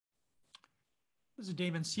This is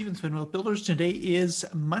David Stevensman with Builders. Today is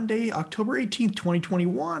Monday, October 18th,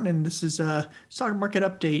 2021, and this is a stock market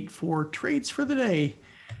update for trades for the day.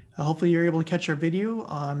 Hopefully you're able to catch our video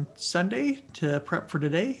on Sunday to prep for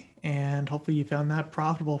today, and hopefully you found that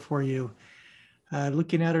profitable for you.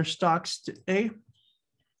 Looking at our stocks today,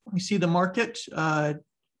 we see the market.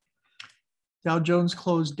 Dow Jones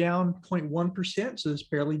closed down 0.1%, so it's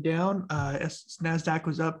barely down. NASDAQ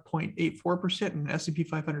was up 0.84% and S&P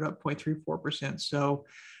 500 up 0.34%. So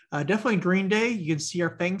definitely green day. You can see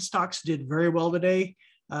our FANG stocks did very well today.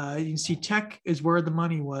 You can see tech is where the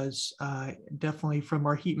money was, definitely from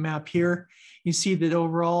our heat map here. You see that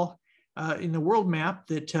overall in the world map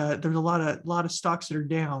that there's a lot of stocks that are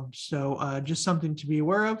down. So just something to be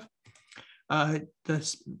aware of. The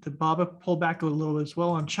BABA pulled back a little as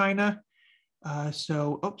well on China.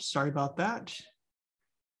 Sorry about that.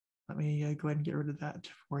 Let me go ahead and get rid of that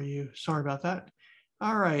for you. Sorry about that.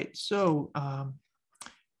 All right. So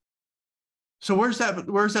where's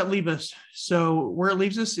that leave us? So where it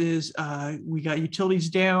leaves us is we got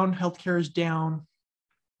utilities down, healthcare is down,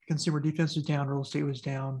 consumer defense is down, real estate was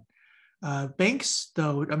down. Banks,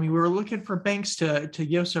 though, I mean, we were looking for banks to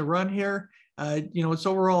give us a run here. It's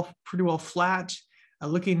overall pretty well flat.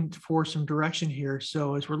 Looking for some direction here.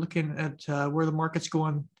 So as we're looking at where the market's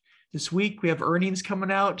going this week, we have earnings coming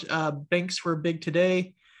out. Banks were big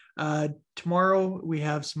today. Tomorrow we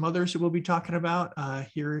have some others that we'll be talking about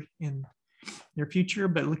here in near future.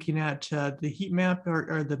 But looking at the heat map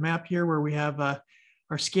or the map here where we have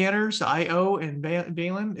our scanners, IO and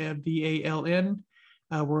Valen, VALN,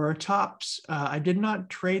 were our tops. I did not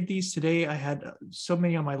trade these today. I had so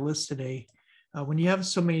many on my list today. When you have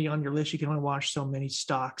so many on your list, you can only watch so many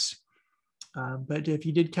stocks. But if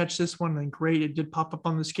you did catch this one, then great. It did pop up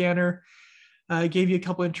on the scanner. Gave you a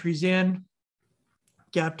couple entries in.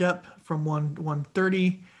 Gapped up from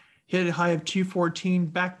 130, hit a high of 214,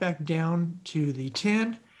 back down to the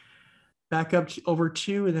 10, back up to over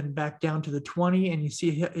 2, and then back down to the 20. And you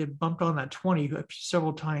see it bumped on that 20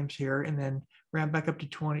 several times here, and then ran back up to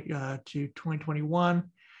 2021.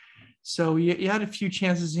 So you had a few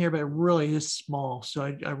chances here, but it really is small. So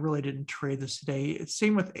I really didn't trade this today.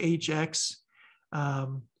 Same with HX.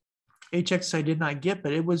 HX I did not get,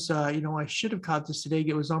 but it was I should have caught this today.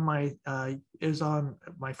 It was on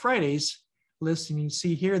my Fridays list, and you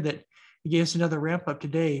see here that it gave us another ramp up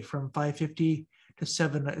today from 550 to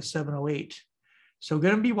 708. So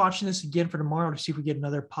going to be watching this again for tomorrow to see if we get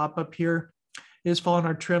another pop up here. It is following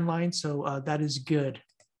our trend line, so that is good.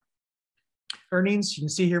 Earnings, you can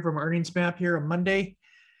see here from our earnings map here on Monday.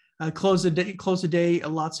 Close the day,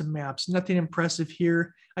 lots of maps. Nothing impressive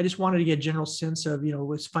here. I just wanted to get a general sense of,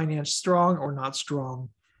 was finance strong or not strong?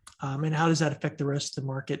 And how does that affect the rest of the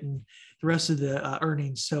market and the rest of the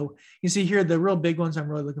earnings? So you see here, the real big ones I'm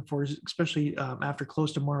really looking for, especially after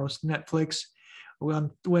close tomorrow's Netflix.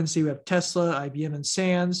 On Wednesday, we have Tesla, IBM, and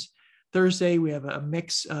Sands. Thursday, we have a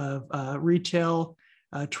mix of retail,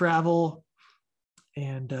 travel,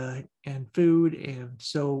 and food,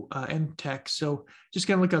 and tech. So just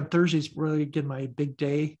gonna look on Thursdays, really get my big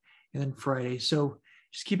day, and then Friday. So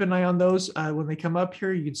just keep an eye on those when they come up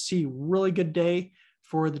here. You can see really good day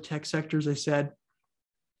for the tech sectors. I said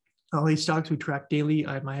all these stocks we track daily.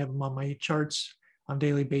 I might have them on my charts on a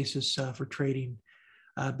daily basis for trading.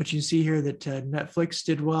 But you can see here that Netflix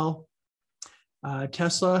did well.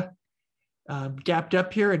 Tesla gapped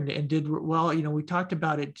up here and did well. We talked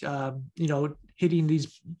about it, hitting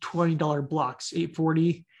these $20 blocks,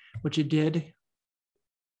 840, which it did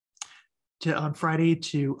on Friday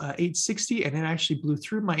to 860, and it actually blew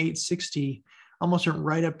through my 860, almost went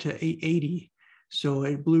right up to 880. So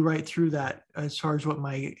it blew right through that as far as what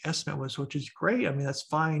my estimate was, which is great. I mean, that's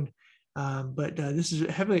fine, but this is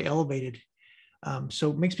heavily elevated. So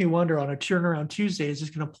it makes me wonder on a turnaround Tuesday, is this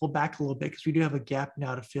going to pull back a little bit because we do have a gap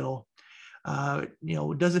now to fill.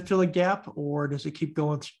 Does it fill a gap or does it keep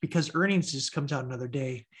going? Because earnings just comes out another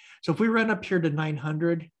day. So if we run up here to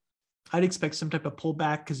 900, I'd expect some type of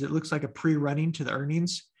pullback because it looks like a pre-running to the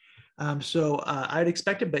earnings. I'd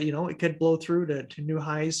expect it, but it could blow through to new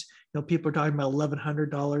highs. People are talking about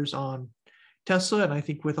 $1,100 on Tesla, and I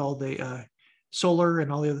think with all the solar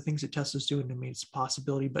and all the other things that Tesla's doing, I mean, it's a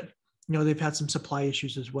possibility. But they've had some supply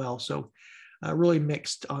issues as well, so really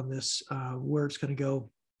mixed on this where it's going to go.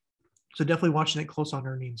 So definitely watching it close on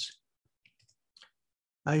earnings.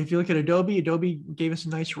 If you look at Adobe gave us a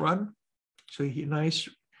nice run. So a nice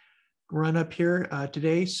run up here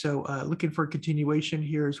today. So looking for a continuation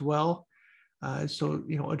here as well.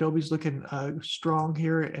 Adobe's looking strong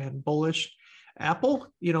here and bullish. Apple,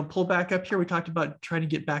 pull back up here. We talked about trying to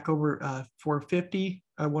get back over 450,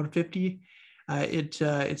 150.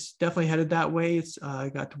 It's definitely headed that way. It's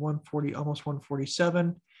got to 140, almost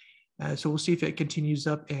 147. So we'll see if it continues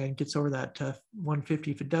up and gets over that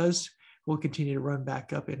 150. If it does, we'll continue to run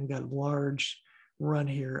back up, and we've got a large run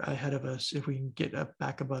here ahead of us if we can get up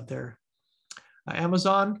back above there.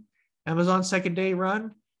 Amazon second day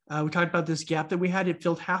run. We talked about this gap that we had. It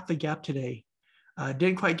filled half the gap today.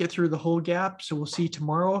 Didn't quite get through the whole gap, so we'll see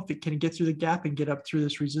tomorrow if it can get through the gap and get up through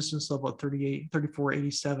this resistance level at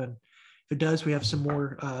 34.87. If it does, we have some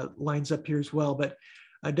more lines up here as well, but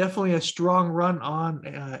definitely a strong run on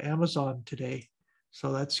Amazon today,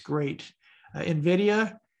 so that's great.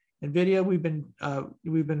 NVIDIA,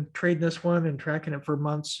 we've been trading this one and tracking it for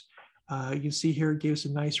months. You can see here it gave us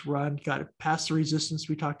a nice run, got it past the resistance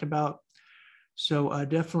we talked about. So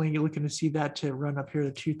definitely looking to see that to run up here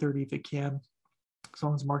to 230 if it can, as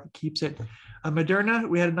long as the market keeps it. Moderna,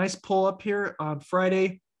 we had a nice pull up here on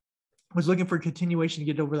Friday. Was looking for a continuation to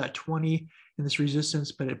get over that 20 in this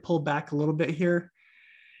resistance, but it pulled back a little bit here.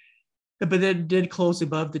 But then did close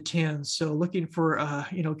above the 10. So looking for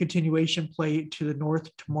continuation play to the north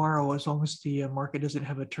tomorrow, as long as the market doesn't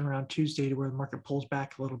have a turnaround Tuesday to where the market pulls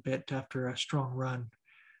back a little bit after a strong run.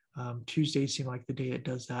 Tuesday seemed like the day it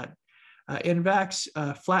does that.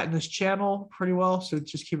 NVAX flattened this channel pretty well, so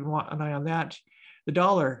just keep an eye on that. The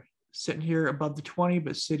dollar sitting here above the 20,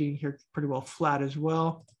 but sitting here pretty well flat as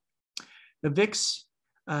well. The VIX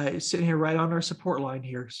is sitting here right on our support line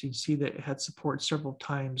here, so you can see that it had support several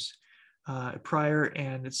times prior,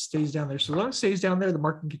 and it stays down there. So as long as it stays down there, the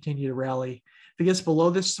market can continue to rally. If it gets below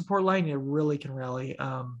this support line, it really can rally.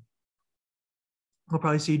 We'll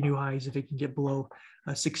probably see new highs if it can get below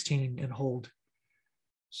 16 and hold.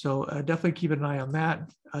 So definitely keep an eye on that.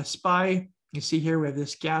 SPY, you see here we have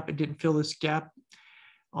this gap. It didn't fill this gap.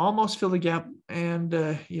 Almost fill the gap,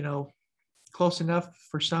 and close enough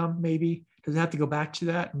for some maybe. Does it have to go back to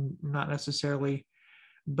that? Not necessarily,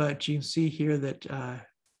 but you can see here that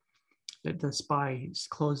that the SPY is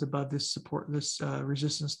closed above this support, this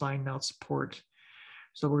resistance line, now support.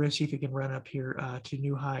 So we're going to see if it can run up here to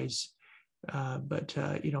new highs. But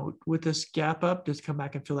with this gap up, does it come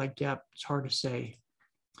back and fill that gap? It's hard to say,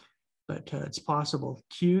 but it's possible.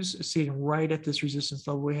 Qs is sitting right at this resistance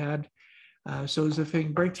level we had. So as if it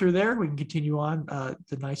can break through there, we can continue on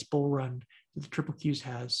the nice bull run that the triple Qs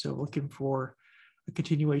has. So looking for a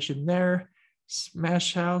continuation there.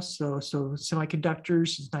 Smash house, so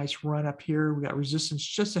semiconductors, nice run up here. We got resistance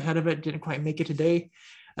just ahead of it, didn't quite make it today.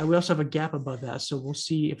 We also have a gap above that, so we'll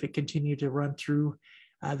see if it continued to run through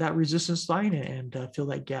that resistance line and fill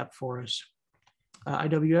that gap for us.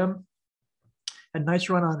 IWM had a nice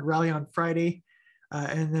run on rally on Friday,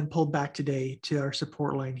 and then pulled back today to our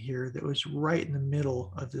support line here that was right in the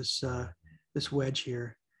middle of this this wedge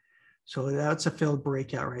here. So that's a failed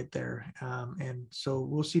breakout right there. And so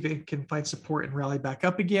we'll see if it can find support and rally back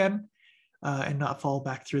up again and not fall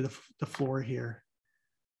back through the floor here.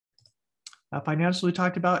 Financially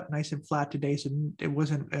talked about, nice and flat today. So it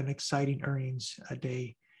wasn't an exciting earnings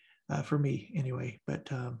day for me anyway, but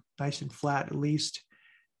nice and flat at least.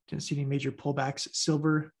 Didn't see any major pullbacks.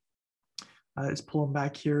 Silver is pulling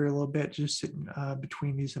back here a little bit, just sitting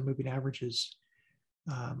between these moving averages.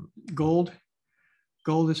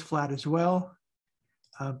 Gold is flat as well.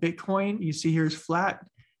 Bitcoin, you see here is flat.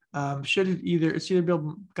 It's either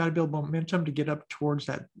got to build momentum to get up towards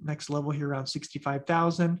that next level here around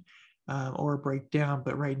 65,000 or break down.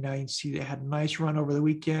 But right now you can see they had a nice run over the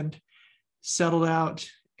weekend, settled out,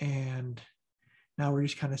 and now we're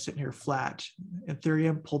just kind of sitting here flat.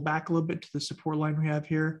 Ethereum pulled back a little bit to the support line we have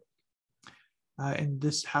here. And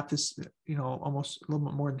this almost a little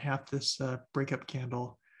bit more than half this breakup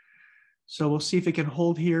candle. So we'll see if it can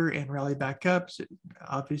hold here and rally back up. So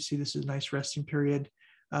obviously, this is a nice resting period.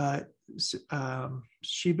 Shibu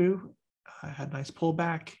had a nice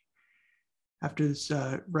pullback after this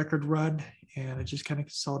record run, and it's just kind of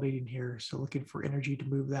consolidating here. So looking for energy to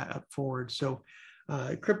move that up forward. So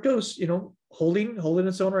crypto's, holding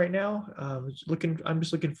its own right now. I'm just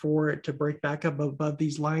looking for it to break back up above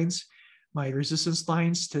these lines, my resistance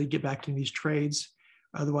lines, to get back in these trades.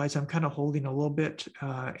 Otherwise, I'm kind of holding a little bit,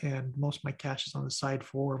 and most of my cash is on the side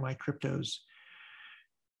for my cryptos.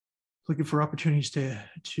 Looking for opportunities to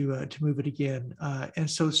move it again. And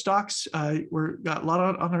so stocks, got a lot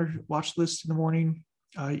on our watch list in the morning.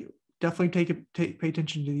 Definitely pay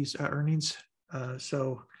attention to these earnings.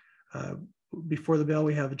 So before the bell,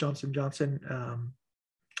 we have Johnson & Johnson,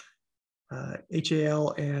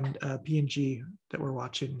 HAL, and P&G that we're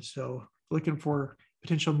watching. So looking for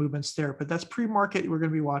potential movements there, but that's pre-market we're going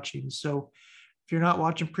to be watching. So if you're not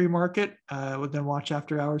watching pre-market, then watch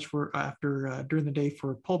after hours during the day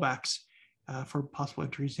for pullbacks for possible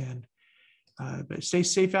entries in. But stay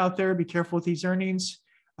safe out there. Be careful with these earnings.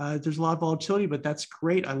 There's a lot of volatility, but that's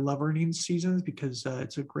great. I love earnings seasons because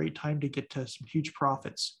it's a great time to get to some huge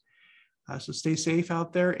profits. So stay safe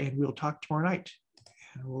out there, and we'll talk tomorrow night.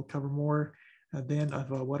 And we'll cover more then of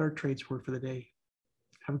what our trades were for the day.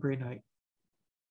 Have a great night.